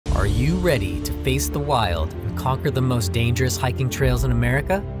you ready to face the wild and conquer the most dangerous hiking trails in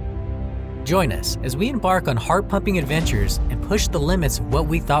America? Join us as we embark on heart-pumping adventures and push the limits of what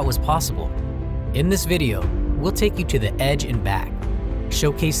we thought was possible. In this video, we'll take you to the edge and back,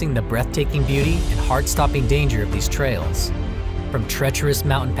 showcasing the breathtaking beauty and heart-stopping danger of these trails. From treacherous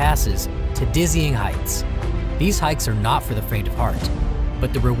mountain passes to dizzying heights, these hikes are not for the faint of heart,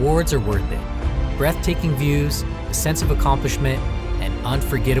 but the rewards are worth it. Breathtaking views, a sense of accomplishment, and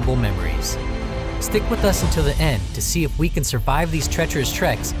unforgettable memories. Stick with us until the end to see if we can survive these treacherous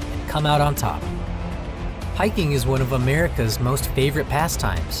treks and come out on top. Hiking is one of America's most favorite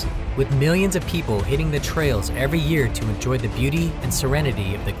pastimes, with millions of people hitting the trails every year to enjoy the beauty and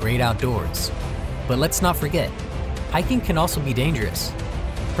serenity of the great outdoors. But let's not forget, hiking can also be dangerous.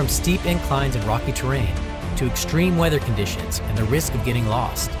 From steep inclines and rocky terrain, to extreme weather conditions and the risk of getting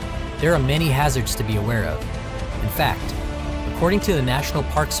lost, there are many hazards to be aware of. In fact, according to the National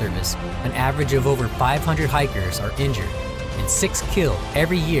Park Service, an average of over 500 hikers are injured and 6 killed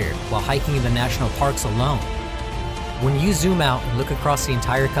every year while hiking in the national parks alone. When you zoom out and look across the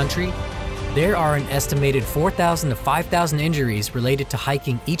entire country, there are an estimated 4,000 to 5,000 injuries related to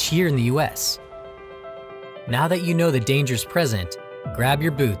hiking each year in the US. Now that you know the dangers present, grab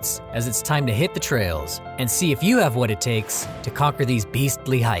your boots as it's time to hit the trails and see if you have what it takes to conquer these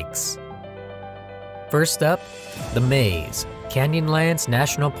beastly hikes. First up, the Maze, Canyonlands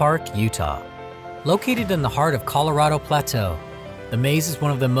National Park, Utah. Located in the heart of Colorado Plateau, the Maze is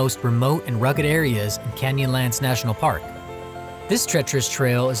one of the most remote and rugged areas in Canyonlands National Park. This treacherous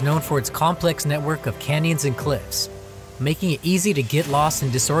trail is known for its complex network of canyons and cliffs, making it easy to get lost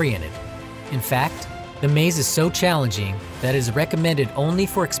and disoriented. In fact, the maze is so challenging that it is recommended only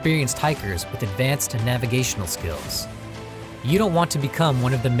for experienced hikers with advanced navigational skills. You don't want to become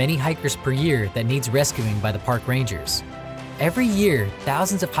one of the many hikers per year that needs rescuing by the park rangers. Every year,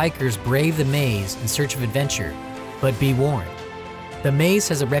 thousands of hikers brave the maze in search of adventure, but be warned, the maze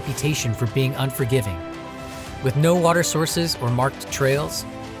has a reputation for being unforgiving. With no water sources or marked trails,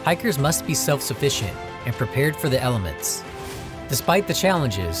 hikers must be self-sufficient and prepared for the elements. Despite the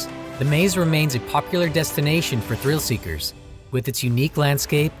challenges, the maze remains a popular destination for thrill seekers, with its unique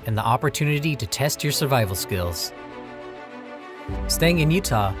landscape and the opportunity to test your survival skills. Staying in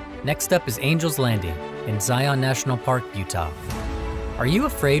Utah, next up is Angel's Landing in Zion National Park, Utah. Are you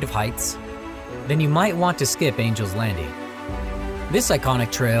afraid of heights? Then you might want to skip Angel's Landing. This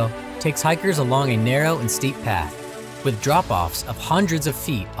iconic trail takes hikers along a narrow and steep path, with drop-offs of hundreds of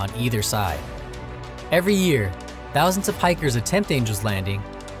feet on either side. Every year, thousands of hikers attempt Angel's Landing,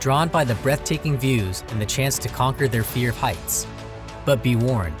 drawn by the breathtaking views and the chance to conquer their fear of heights. But be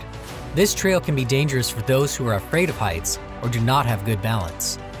warned, this trail can be dangerous for those who are afraid of heights or do not have good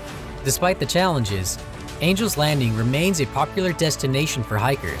balance. Despite the challenges, Angel's Landing remains a popular destination for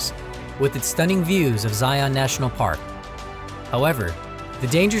hikers, with its stunning views of Zion National Park. However, the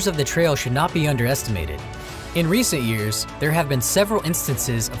dangers of the trail should not be underestimated. In recent years, there have been several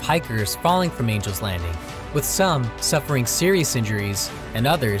instances of hikers falling from Angel's Landing, with some suffering serious injuries and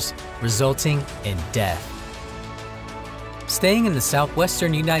others resulting in death. Staying in the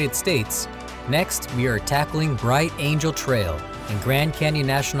southwestern United States, next we are tackling Bright Angel Trail in Grand Canyon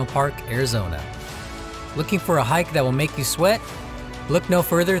National Park, Arizona. Looking for a hike that will make you sweat? Look no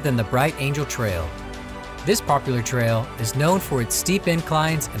further than the Bright Angel Trail. This popular trail is known for its steep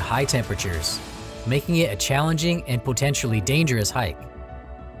inclines and high temperatures, making it a challenging and potentially dangerous hike.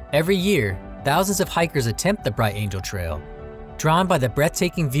 Every year, thousands of hikers attempt the Bright Angel Trail, drawn by the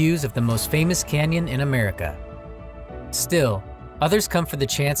breathtaking views of the most famous canyon in America. Still, others come for the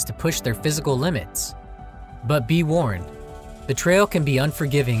chance to push their physical limits. But be warned, the trail can be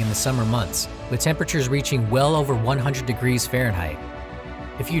unforgiving in the summer months, with temperatures reaching well over 100 degrees Fahrenheit.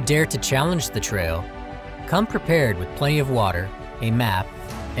 If you dare to challenge the trail, come prepared with plenty of water, a map,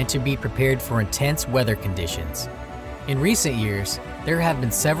 and to be prepared for intense weather conditions. In recent years, there have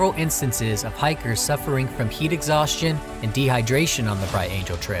been several instances of hikers suffering from heat exhaustion and dehydration on the Bright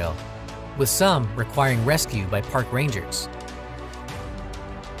Angel Trail, with some requiring rescue by park rangers.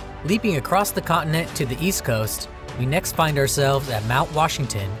 Leaping across the continent to the East Coast, we next find ourselves at Mount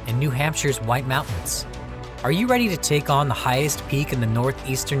Washington in New Hampshire's White Mountains. Are you ready to take on the highest peak in the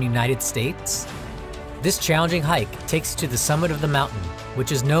northeastern United States? This challenging hike takes you to the summit of the mountain,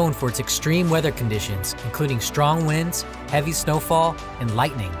 which is known for its extreme weather conditions, including strong winds, heavy snowfall, and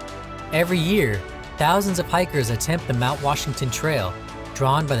lightning. Every year, thousands of hikers attempt the Mount Washington Trail,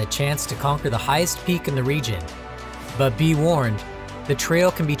 drawn by the chance to conquer the highest peak in the region. But be warned, the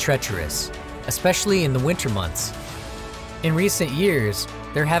trail can be treacherous, especially in the winter months. In recent years,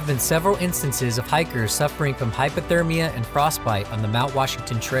 there have been several instances of hikers suffering from hypothermia and frostbite on the Mount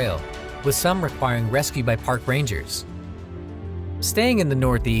Washington Trail, with some requiring rescue by park rangers. Staying in the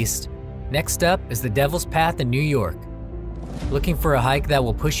Northeast, next up is the Devil's Path in New York. Looking for a hike that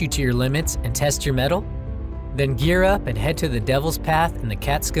will push you to your limits and test your mettle? Then gear up and head to the Devil's Path in the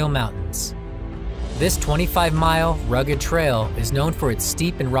Catskill Mountains. This 25-mile rugged trail is known for its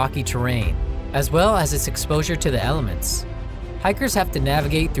steep and rocky terrain, as well as its exposure to the elements. Hikers have to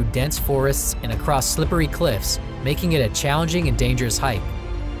navigate through dense forests and across slippery cliffs, making it a challenging and dangerous hike.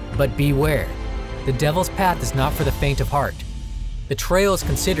 But beware, the Devil's Path is not for the faint of heart. The trail is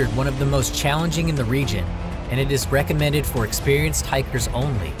considered one of the most challenging in the region, and it is recommended for experienced hikers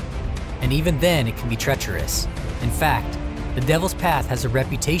only. And even then, it can be treacherous. In fact, the Devil's Path has a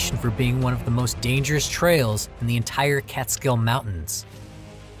reputation for being one of the most dangerous trails in the entire Catskill Mountains.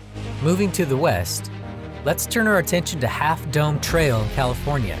 Moving to the west, let's turn our attention to Half Dome Trail in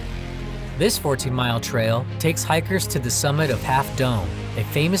California. This 14-mile trail takes hikers to the summit of Half Dome, a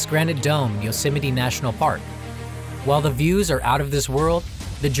famous granite dome in Yosemite National Park. While the views are out of this world,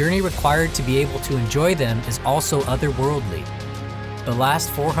 the journey required to be able to enjoy them is also otherworldly. The last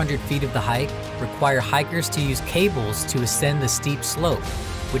 400 feet of the hike require hikers to use cables to ascend the steep slope,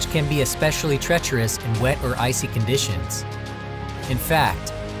 which can be especially treacherous in wet or icy conditions. In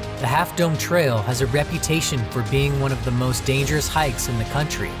fact, the Half Dome Trail has a reputation for being one of the most dangerous hikes in the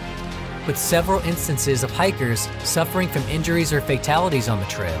country, with several instances of hikers suffering from injuries or fatalities on the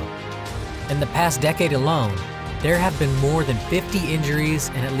trail. In the past decade alone, there have been more than 50 injuries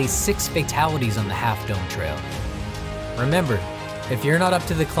and at least 6 fatalities on the Half Dome Trail. Remember, if you're not up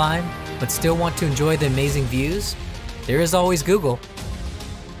to the climb, but still want to enjoy the amazing views, there is always Google.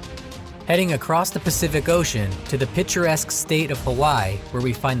 Heading across the Pacific Ocean to the picturesque state of Hawaii, where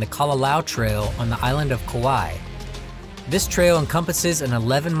we find the Kalalau Trail on the island of Kauai. This trail encompasses an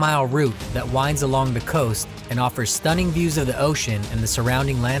 11-mile route that winds along the coast and offers stunning views of the ocean and the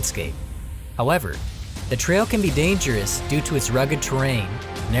surrounding landscape. However, the trail can be dangerous due to its rugged terrain,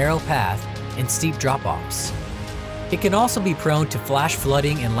 narrow path, and steep drop-offs. It can also be prone to flash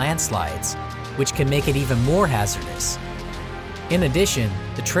flooding and landslides, which can make it even more hazardous. In addition,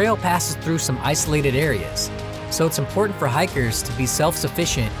 the trail passes through some isolated areas, so it's important for hikers to be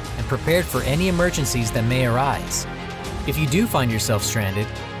self-sufficient and prepared for any emergencies that may arise. If you do find yourself stranded,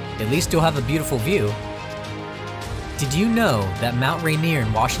 at least you'll have a beautiful view. Did you know that Mount Rainier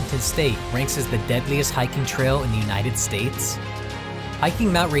in Washington State ranks as the deadliest hiking trail in the United States?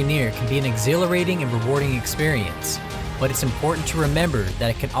 Hiking Mount Rainier can be an exhilarating and rewarding experience, but it's important to remember that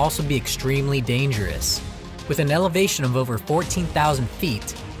it can also be extremely dangerous. With an elevation of over 14,000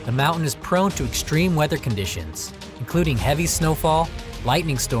 feet, the mountain is prone to extreme weather conditions, including heavy snowfall,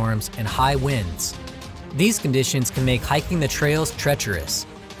 lightning storms, and high winds. These conditions can make hiking the trails treacherous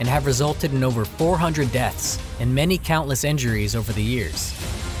and have resulted in over 400 deaths and many countless injuries over the years.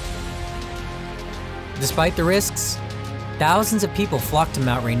 Despite the risks, thousands of people flock to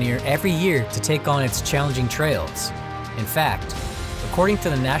Mount Rainier every year to take on its challenging trails. In fact, according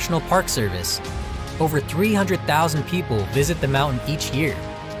to the National Park Service, over 300,000 people visit the mountain each year,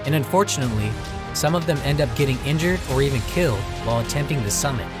 and unfortunately, some of them end up getting injured or even killed while attempting the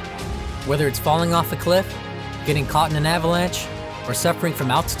summit. Whether it's falling off a cliff, getting caught in an avalanche, or suffering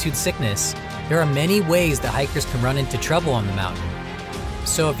from altitude sickness, there are many ways that hikers can run into trouble on the mountain.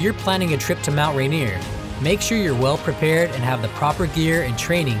 So if you're planning a trip to Mount Rainier, make sure you're well prepared and have the proper gear and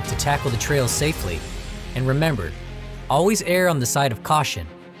training to tackle the trails safely. And remember, always err on the side of caution.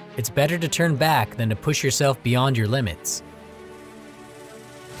 It's better to turn back than to push yourself beyond your limits.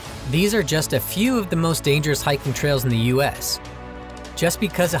 These are just a few of the most dangerous hiking trails in the US. Just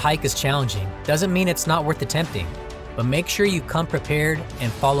because a hike is challenging doesn't mean it's not worth attempting, but make sure you come prepared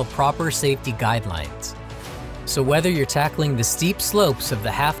and follow proper safety guidelines. So whether you're tackling the steep slopes of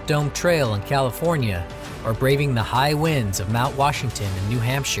the Half Dome Trail in California or braving the high winds of Mount Washington in New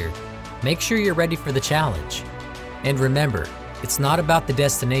Hampshire, make sure you're ready for the challenge. And remember, it's not about the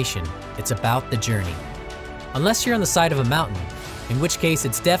destination, it's about the journey. Unless you're on the side of a mountain, in which case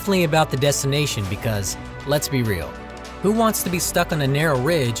it's definitely about the destination because, let's be real, who wants to be stuck on a narrow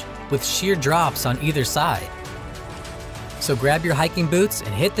ridge with sheer drops on either side? So grab your hiking boots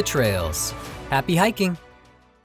and hit the trails. Happy hiking!